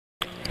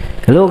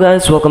Hello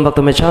guys, welcome back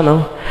to my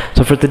channel.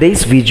 So for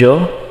today's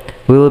video,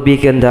 we will be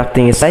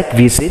conducting a site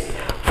visit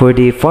for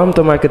the Farm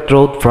to Market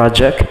Road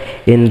project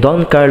in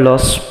Don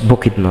Carlos,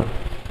 Bukidnon.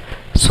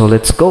 So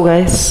let's go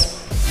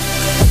guys.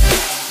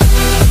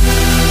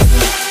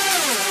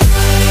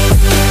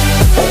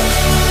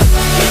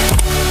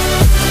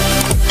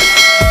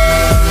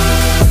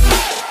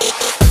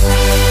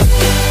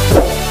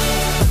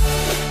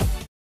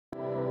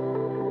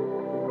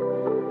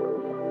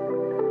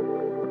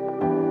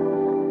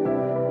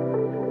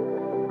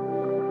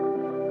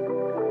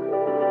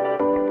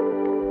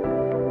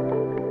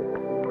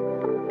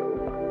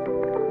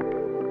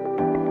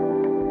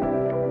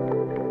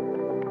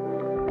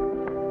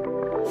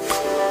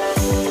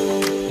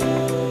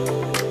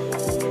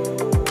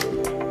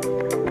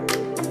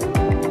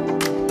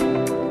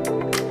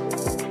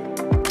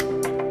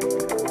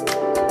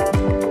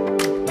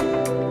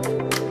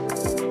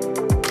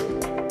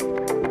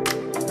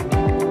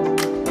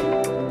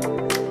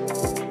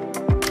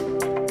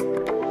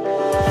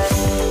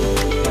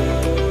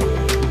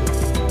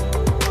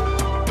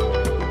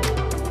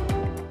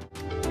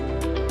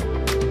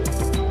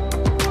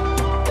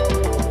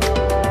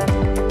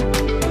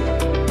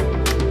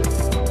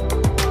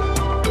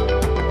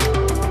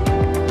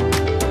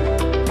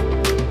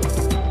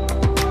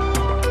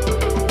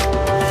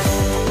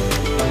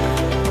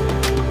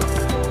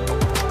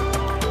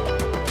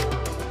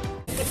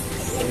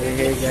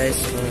 Okay guys,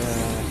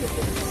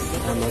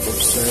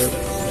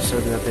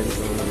 mag-observe natin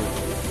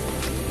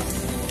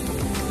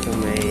kung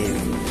may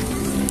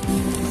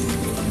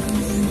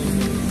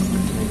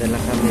dala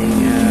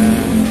kaming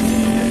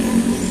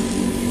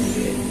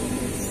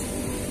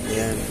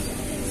yan,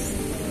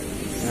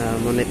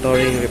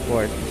 monitoring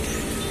report.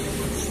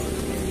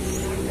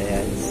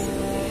 Ayan.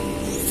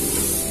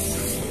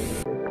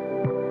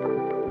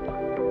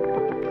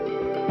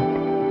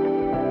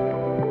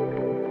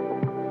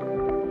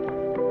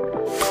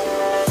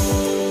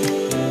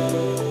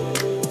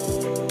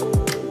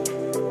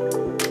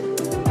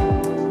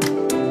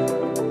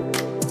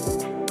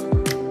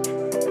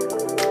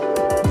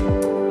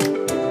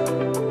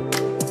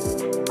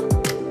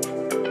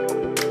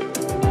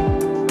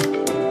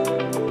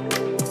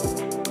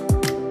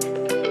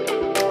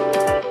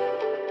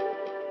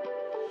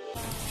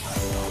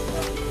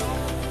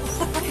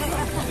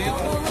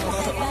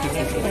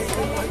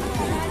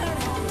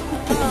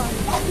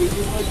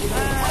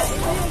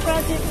 Ito yung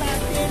project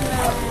natin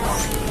na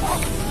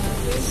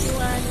 21,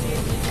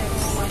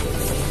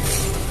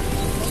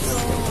 so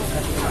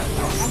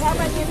ang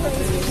haba nito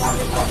is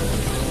 100.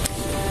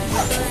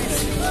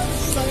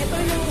 So ito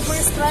yung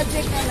first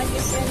project na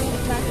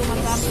nag-experiment na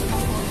gumagamit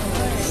ng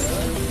polymer.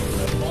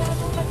 Kaya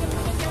kung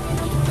nag-experiment kami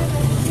ng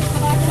polymer,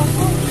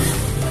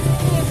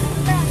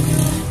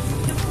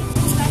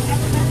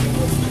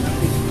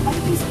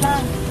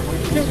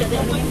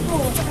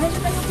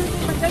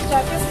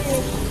 kasi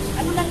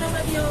ano lang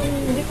naman yung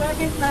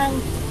requirement ng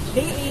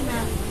BAFE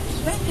na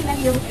 20 lang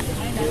yung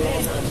SMI natin.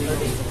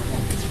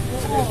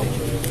 Oo.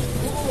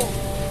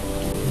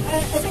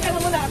 Teka na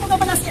muna, ako na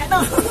pala si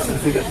ano?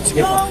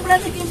 Yung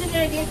project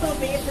engineer dito,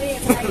 BAFE,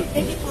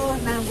 thank you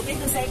na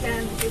Bukidnon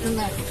second, Bukidnon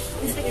na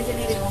District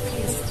Engineering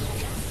Office.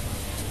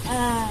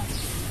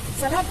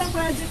 Sa lahat ng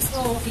projects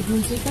ko,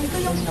 second ko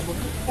yung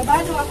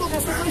kabado ako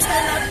kasi first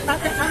time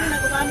natin kami na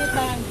gumamit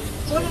ng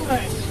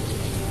polymer.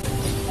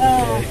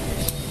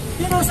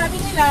 Pero sabi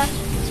nila,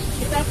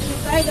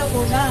 try daw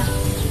muna.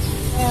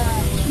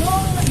 Yung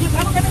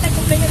ako kami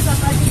nag-complain sa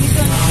project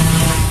dito,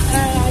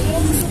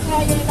 yung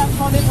supplier ng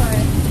polymer,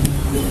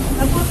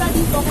 nagpunta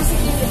dito kasi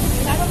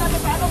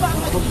paano ba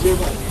ang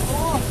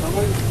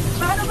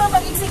paano ba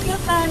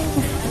mag-execute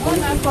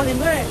ng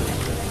polymer?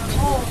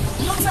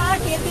 Yung sa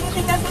akin,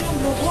 tinitingnan ko yung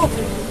loob.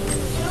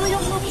 Pero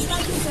yung loob is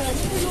natin sir,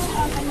 ito yung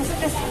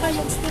kasama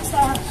yung stick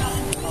sa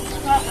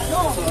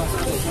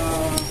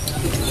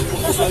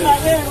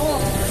supplier.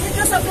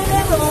 Dito sa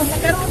Primero,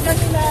 nagkaroon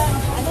kami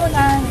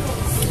ng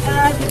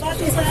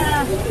debate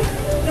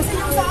kasi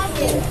yung sa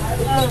akin,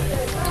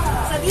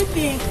 sa DP,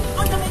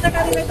 ang kami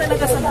nakarimay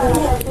talaga sa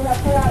buho.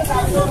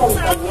 Kasi yung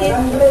sa akin,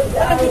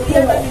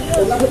 nakabigyan kami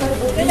yun.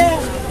 Kaya,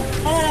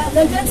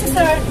 nandiyan si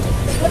sir,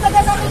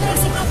 matagal namin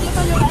na-execute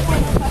dito yung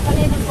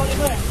papanay ng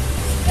polymer.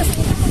 Kasi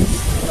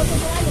ito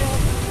supplier,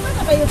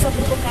 paano ba yun sa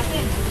buho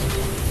natin?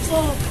 So,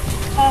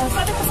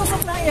 sabi ko sa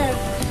supplier,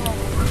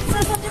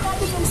 sasabi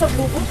natin yung sa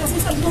bubo, kasi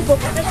sa bubo,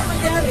 kaya na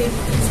mangyari,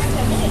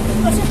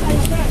 kasi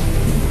tayo na.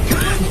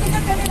 Hindi na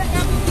kami ng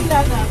aming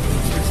ilana.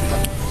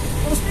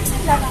 Kung speaks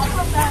nila na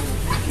ako ng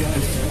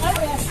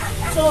RS,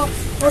 so,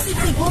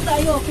 positive go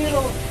tayo, pero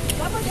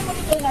dapat yung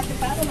monitor natin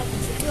paano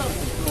mag-secure.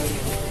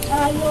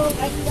 Yung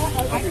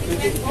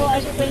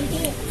ID20.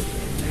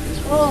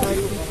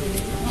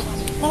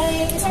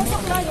 May isang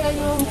supplier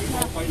yung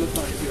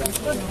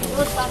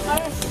road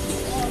packer.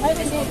 May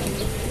rin.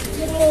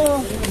 Pero,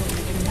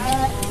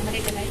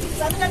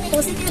 sabi kami,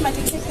 sige,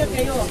 mag-execute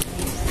kayo.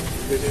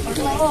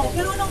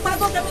 Pero nung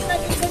bago kami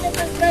nag-execute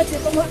ng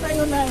project, kumuha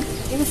tayo ng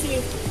MC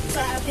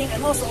sa ating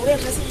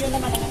software kasi yun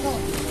naman ang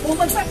Kung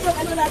bagsak yung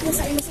natin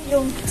sa MC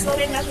yung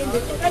story natin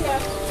dito.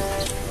 Kaya,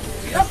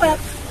 dapat,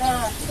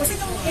 kasi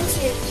yung MC,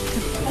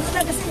 ano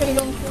na kasi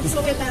yung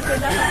story natin,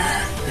 dapat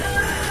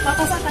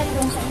papasa tayo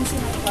yung sa MC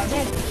na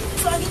requirement.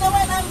 So, ang ginawa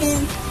namin,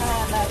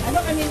 ano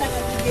kami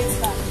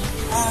nag-against na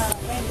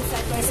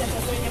 25%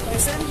 or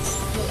 30%.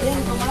 Ayan,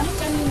 gumamit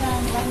kami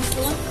ng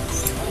limestone.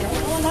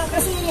 Una,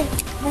 kasi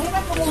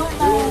mahirap kumuha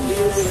ng,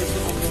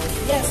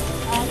 yes,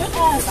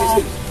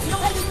 yung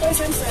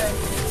 100% sir,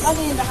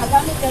 kami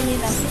nakagamit kami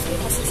ng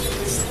 50 o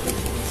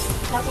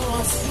 60%.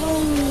 Tapos,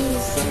 yung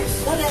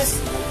the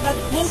rest,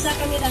 nag-name na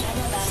kami ng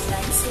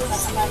limestone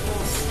at saka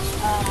yung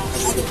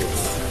additive.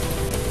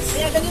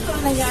 Kaya ganito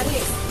ang nangyari.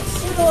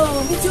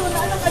 Pero medyo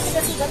naano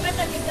kasi dapat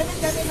naging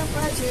kami ng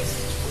project.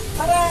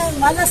 Parang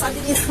malas, sabi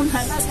nila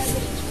malas. Kasi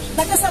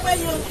nagkasabay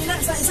yung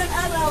sa isang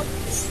araw,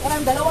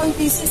 parang 2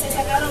 pieces sa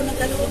isang araw,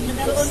 nagkaroon ng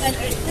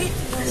earthquake.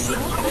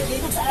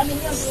 Dito sa amin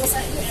yun, dito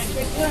sa inyo,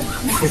 earthquake yun.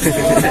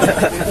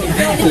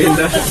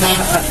 Linda.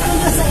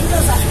 Sa inyo,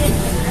 sa amin.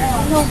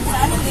 Sa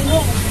amin,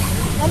 linong.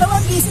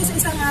 2 pieces sa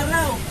isang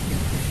araw.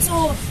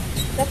 So,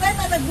 the time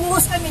na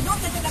nagbuhos kami, doon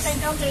kasi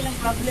naka-encounter ng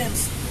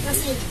problems.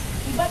 Kasi,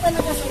 iba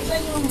talaga sa iba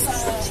yung sa,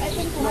 I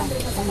think 200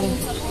 na sa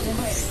kanyang sa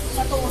polymer.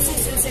 Sa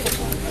 206, sir.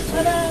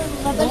 Parang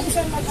madali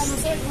siyang mag-ano,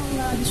 sir, yung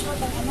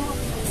discount ng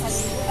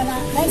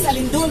sa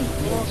lindol.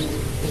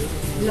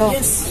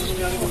 Yes.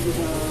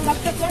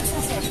 Nagka-catch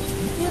na, sir.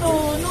 Pero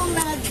nung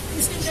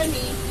nag-testing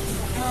kami,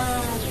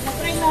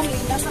 na-try namin,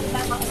 nasa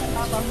labang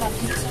lang.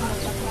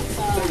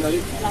 Sa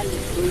lalim.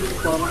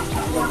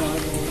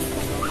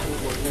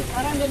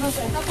 Parang gano'n,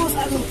 sir. Tapos,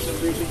 ano?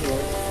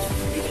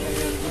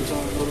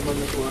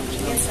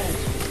 Yes, sir.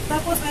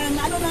 Tapos,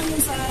 ano namin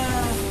sa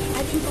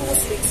ating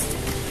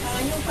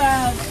 206, yung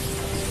pag,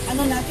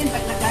 ano natin,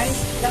 paglagay,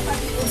 dapat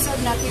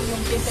i-observe natin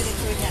yung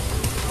temperature niya.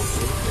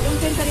 Yung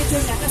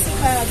temperature niya, kasi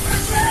pag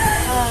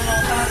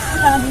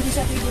ulan, hindi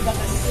siya pwede ba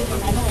gamitin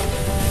yung ano.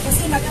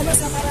 Kasi mag-ano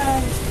sa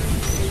parang,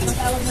 ang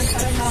tawag ng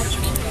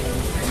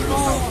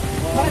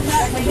parang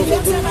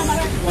mag-iwan siya na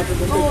marang,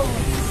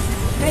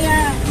 kaya,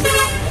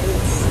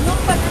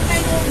 nung pagkakay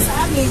doon sa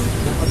amin,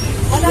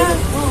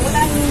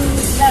 walang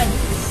islan.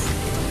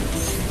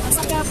 At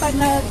saka pag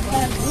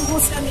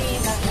nag-buhos kami,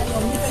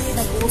 hindi kami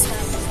nag-buhos na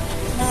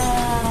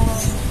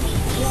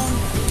yung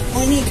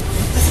morning.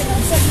 Kasi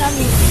na-observe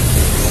namin,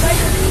 iba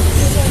yung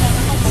temperature na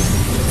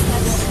nakapag-buhos na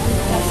doon.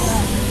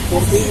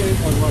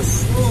 48 onwards.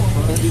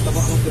 Para hindi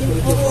taba ang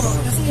temperature. Oo,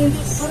 kasi hindi,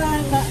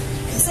 parang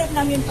na-observe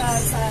namin pa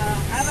sa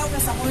araw na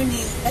sa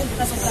morning, dahil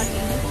pa sa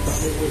vlogging.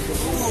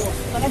 Oo,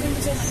 parang hindi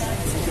siya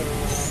nag-observation.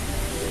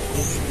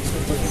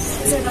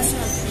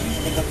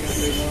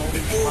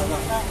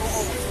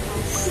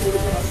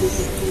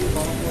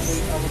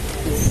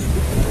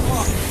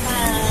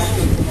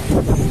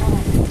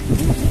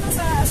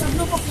 Sa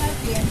blue book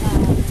natin,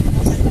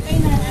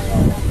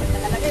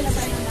 nakalagay na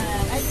tayo na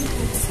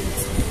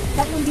 1926.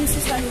 3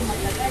 beses lang yung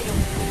maglagay.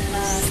 Yung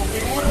sa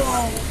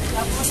Pinero,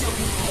 tapos yung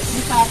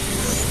lipat,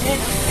 then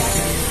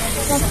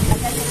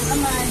maglagay yung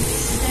naman,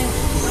 then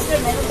after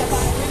meron ka pa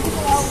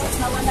 24 hours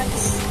na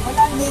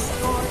walang need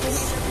or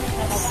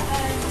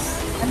talagaan.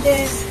 And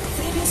then,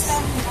 3 days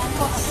lang,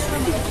 bago na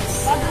may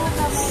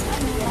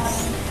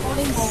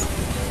calling mo,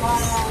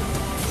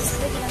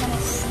 split na naman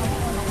ito sa mga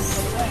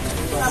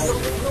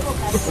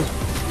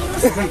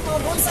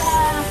pero sa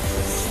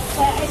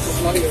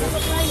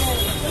supplier,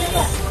 wala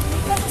na.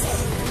 Wala na siya.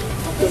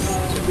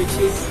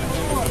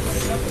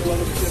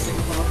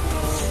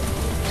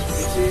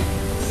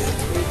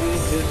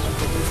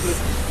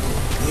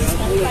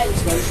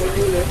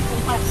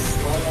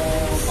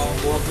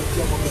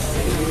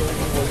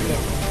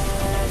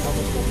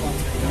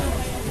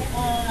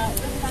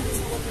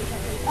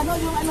 Ano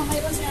yung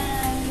mayroon siya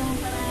yung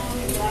parang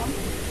gram,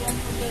 yung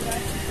container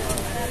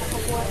na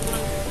nakukuha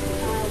ng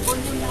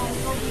volume na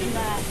tubig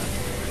na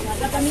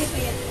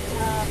gagamitin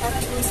para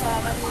doon sa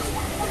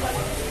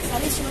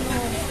resyo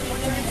ng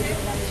container na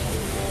gagamitin.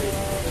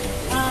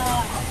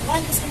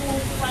 1 is to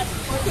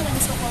 40 and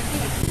is to 40.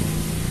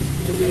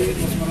 Kasi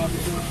mas marami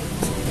siya.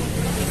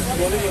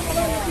 Sorry, yung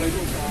mga apply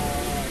doon sa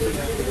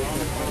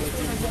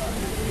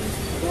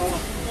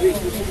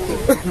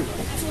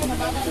kasi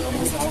nababa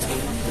yung sa sa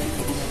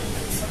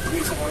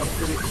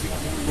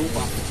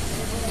lupa.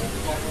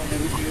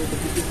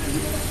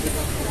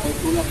 May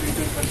tulak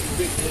dito ng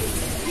kalsibig.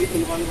 Dito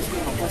lumalabas na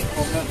ang post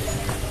program.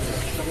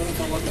 Sa ganun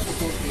tawag na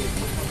support,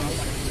 mas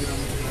matapang yung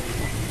ginamit natin.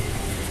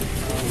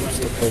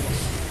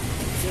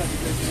 Siya,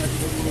 dito natin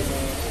mo sa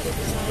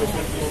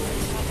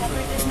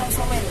properties ng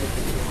soil.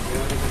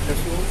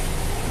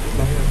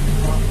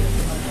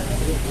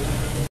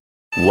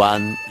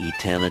 One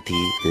eternity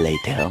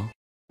later.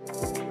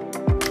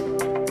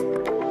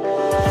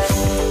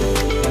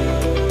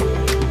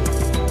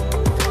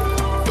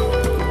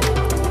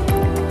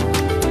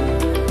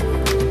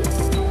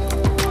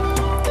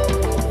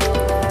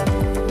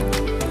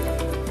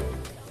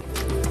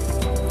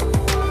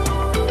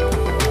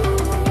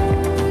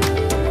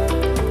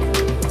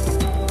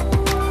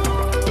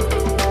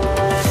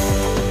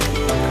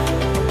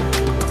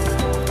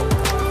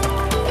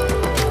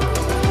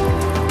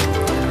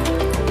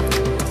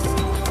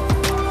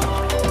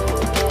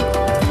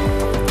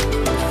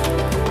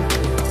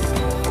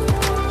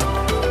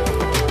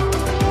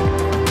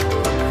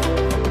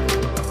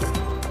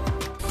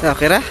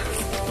 Okay ra?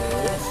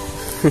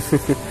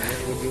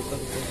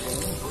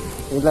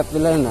 Ilat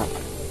pila na?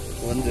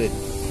 200.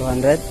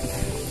 200?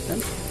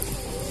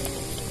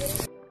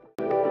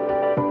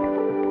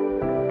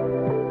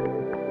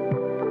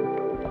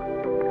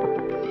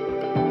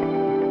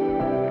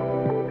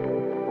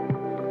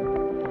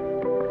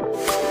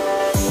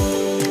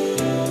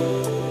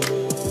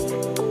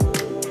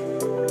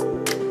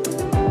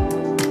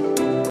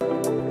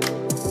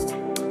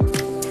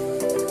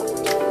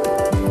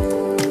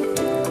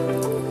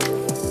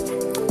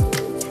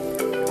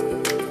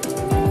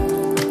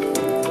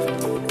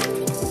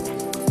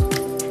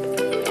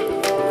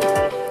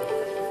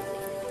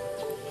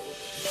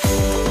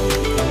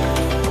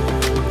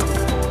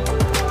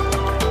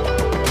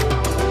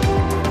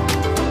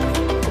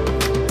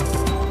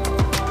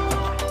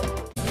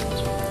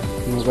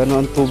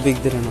 Gano'n ang tubig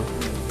din ano.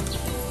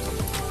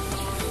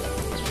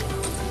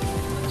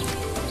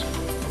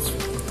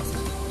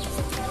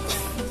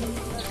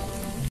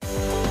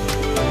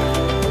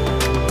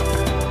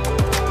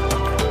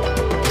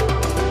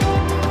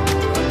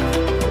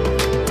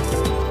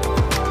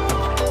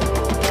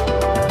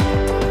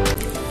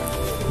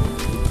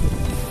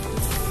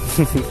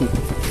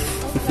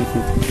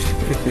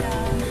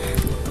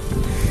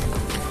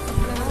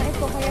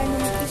 Ito kaya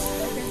nung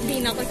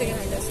hindi na ako sige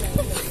halos.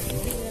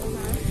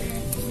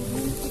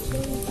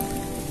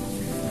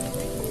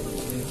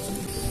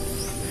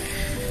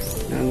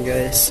 Yan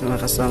guys,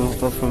 mga kasama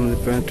ko from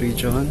different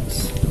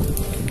regions.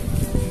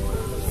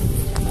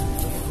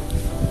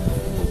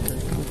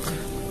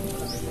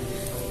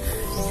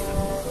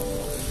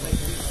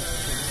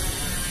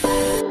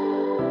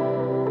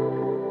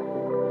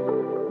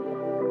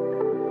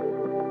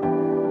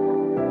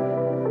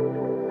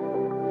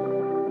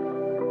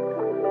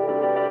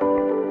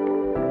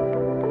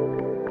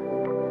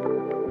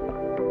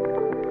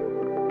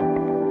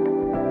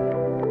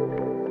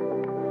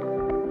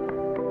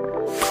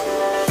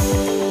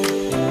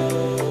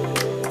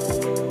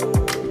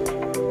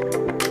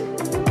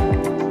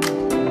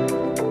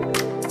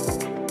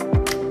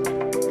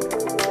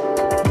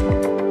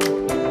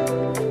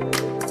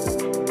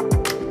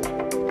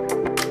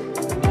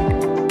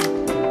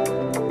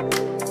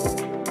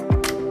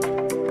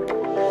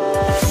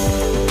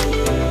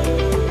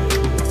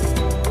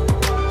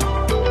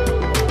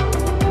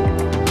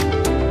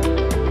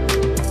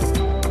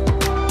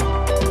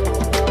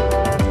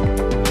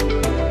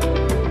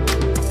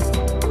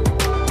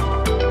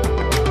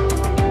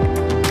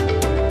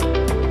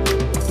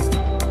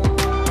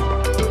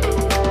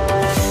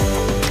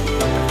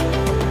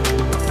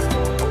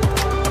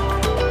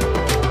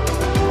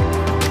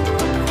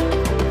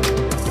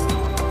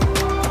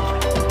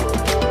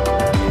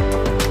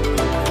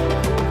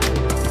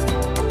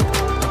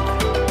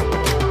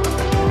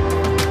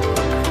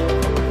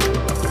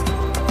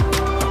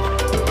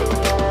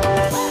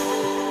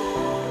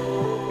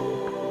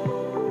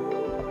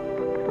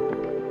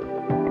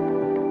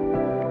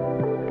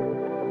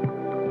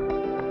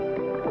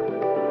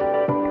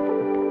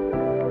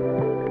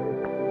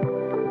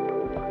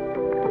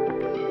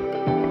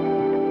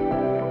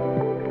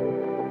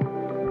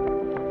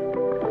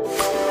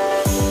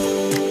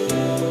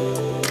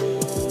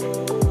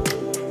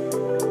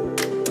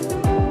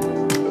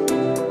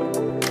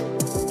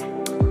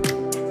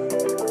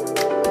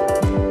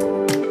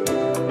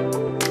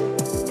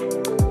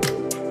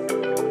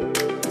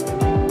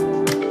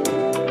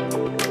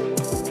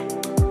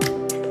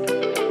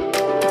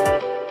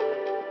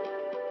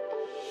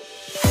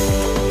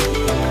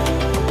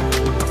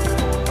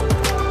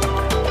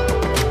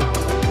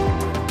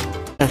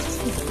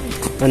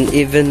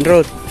 Uneven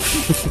road.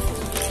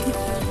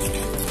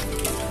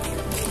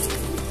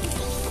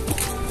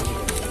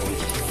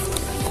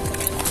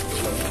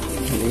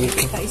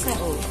 Kaisa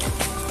o.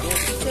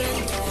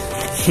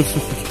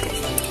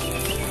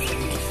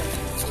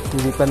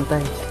 Hindi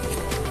pantay.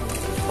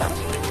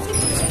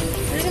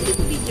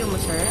 Naka-video mo,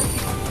 sir?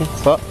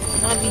 Po?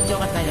 Naka-video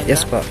ka talaga?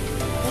 Yes po.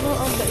 Pero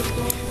ang bait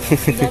mo.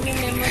 Daming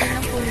memory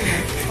ng phone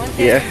mo.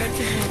 Yeah.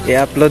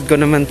 I-upload ko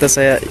naman to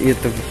sa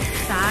YouTube.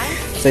 Saan?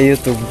 Sa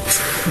YouTube.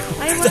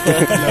 Ay, wow!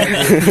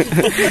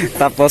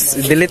 Tapos,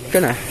 delete ko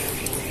na.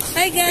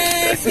 Hi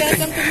guys!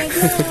 Welcome to my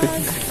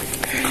vlog!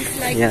 Please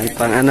like Yan,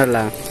 pang ano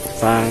lang.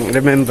 Pang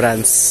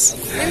remembrance.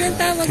 Anong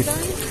tawag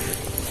doon?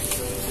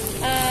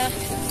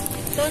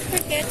 Don't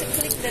forget to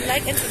click the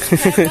like and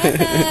subscribe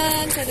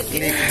button so that you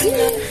can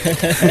know.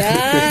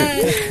 Yan!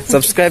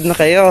 Subscribe na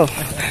kayo.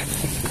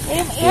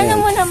 Yan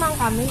mo naman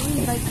kami.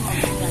 Invite mo.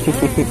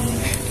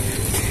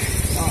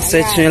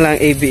 Search nyo lang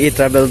ABE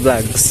Travel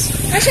Vlogs.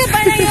 Siya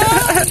pala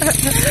yun!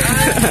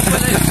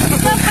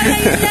 Siya pala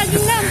yung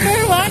laging number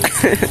 1.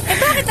 Eh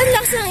bakit ang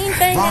lakas ng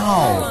internet mo?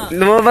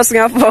 Lumabas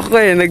nga po ako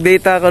eh.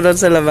 Nag-data ako doon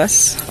sa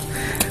labas.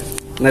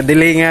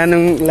 Na-delay nga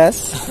nung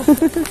last.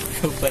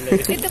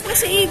 Ito pa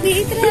sa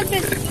ABE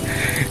Travel.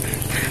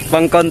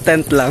 Pang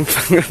content lang.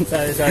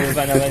 Sabi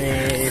pa naman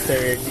ni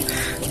Sir,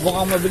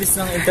 mukhang mabilis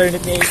ng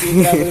internet ni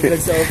ABE Travel Vlog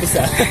sa office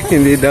ah.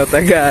 Hindi daw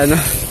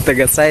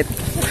taga-site.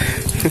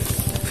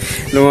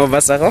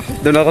 Lumabas ako.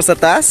 Doon ako sa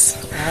taas.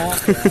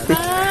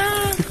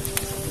 Ah!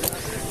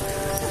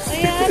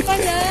 Kaya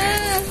pala.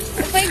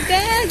 Oh my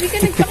God, di ka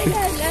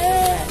nagpakilala.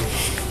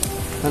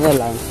 Ano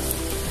lang?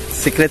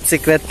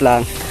 Secret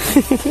lang.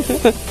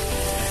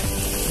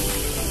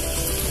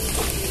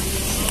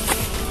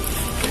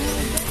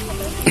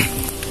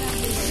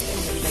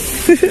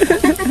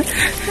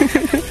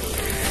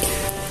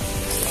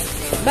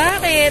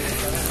 Bakit?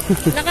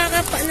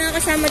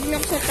 Nakakasama din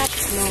ako sa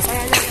tops, no?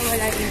 Kaya lang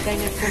wala yung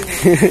internet ko.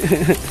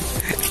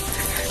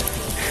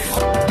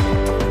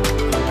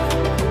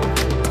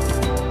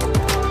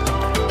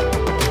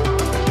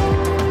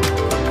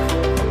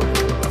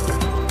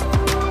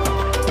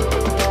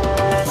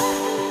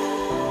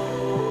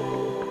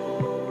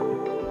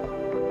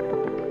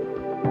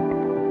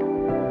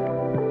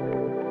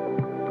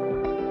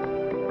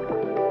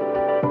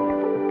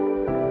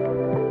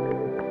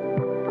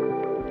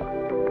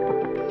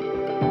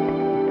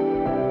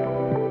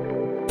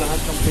 Lahat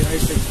ng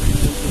PI-Tech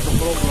sa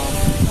program.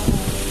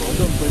 So,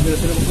 doon, pwede na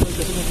sila magpunod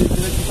kasi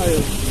nag-direct tayo.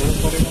 Meron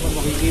pa rin naman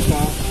makikita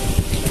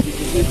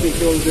activity,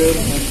 shoulder,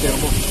 and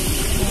thermo.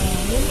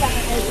 Yun lang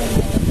ang item.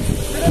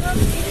 Pero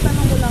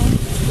tanong ko lang,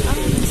 ang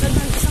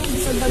isang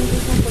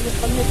disadvantage ng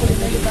pag may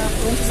polymer, diba,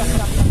 kung sa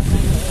crack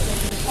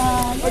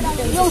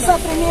yung sa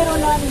primero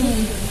namin,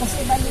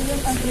 kasi bali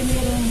yun ang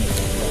primero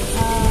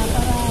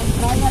para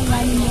trial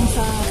namin yung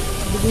sa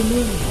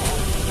beginning.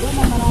 Yun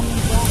ang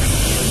maraming crack.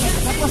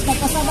 Tapos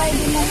nagkasabay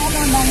din ng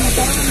nagkaroon ng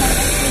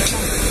exit.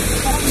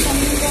 Parang isang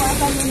linggo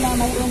ata yun na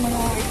mayroong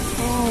mga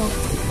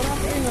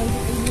parang yun,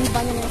 hindi ba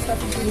niya ng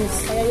strategies,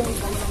 kaya yung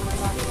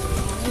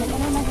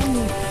nag-ano na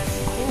kami.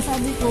 Kaya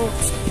sabi ko,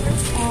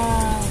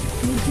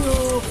 medyo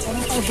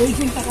parang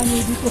virgin pa kami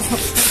dito sa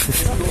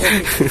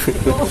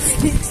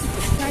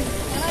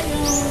kaya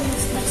yung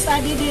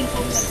nag-study din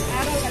kung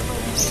nag-aral ako,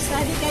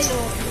 nag-study kayo,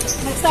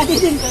 nag-study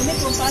din kami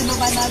kung paano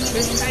ba namin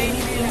yung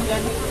training yung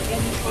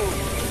ganito.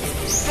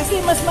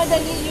 Kasi mas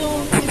madali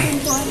yung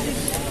 200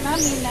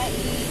 namin na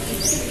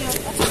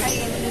i-execute at saka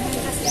yun.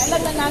 Kasi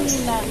alam na namin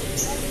na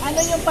ano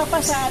yung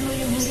papasa, ano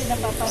yung hindi na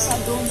papasa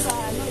doon sa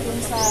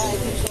yung sa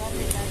execution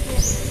natin.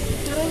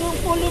 Pero yung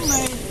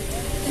polymer,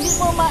 hindi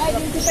mo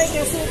ma-identify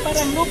kasi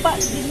parang lupa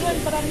din yun,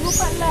 parang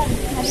lupa lang.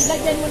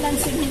 Nalilagyan mo ng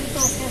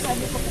simento. Kaya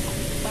sabi ko,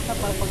 baka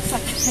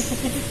papagsak.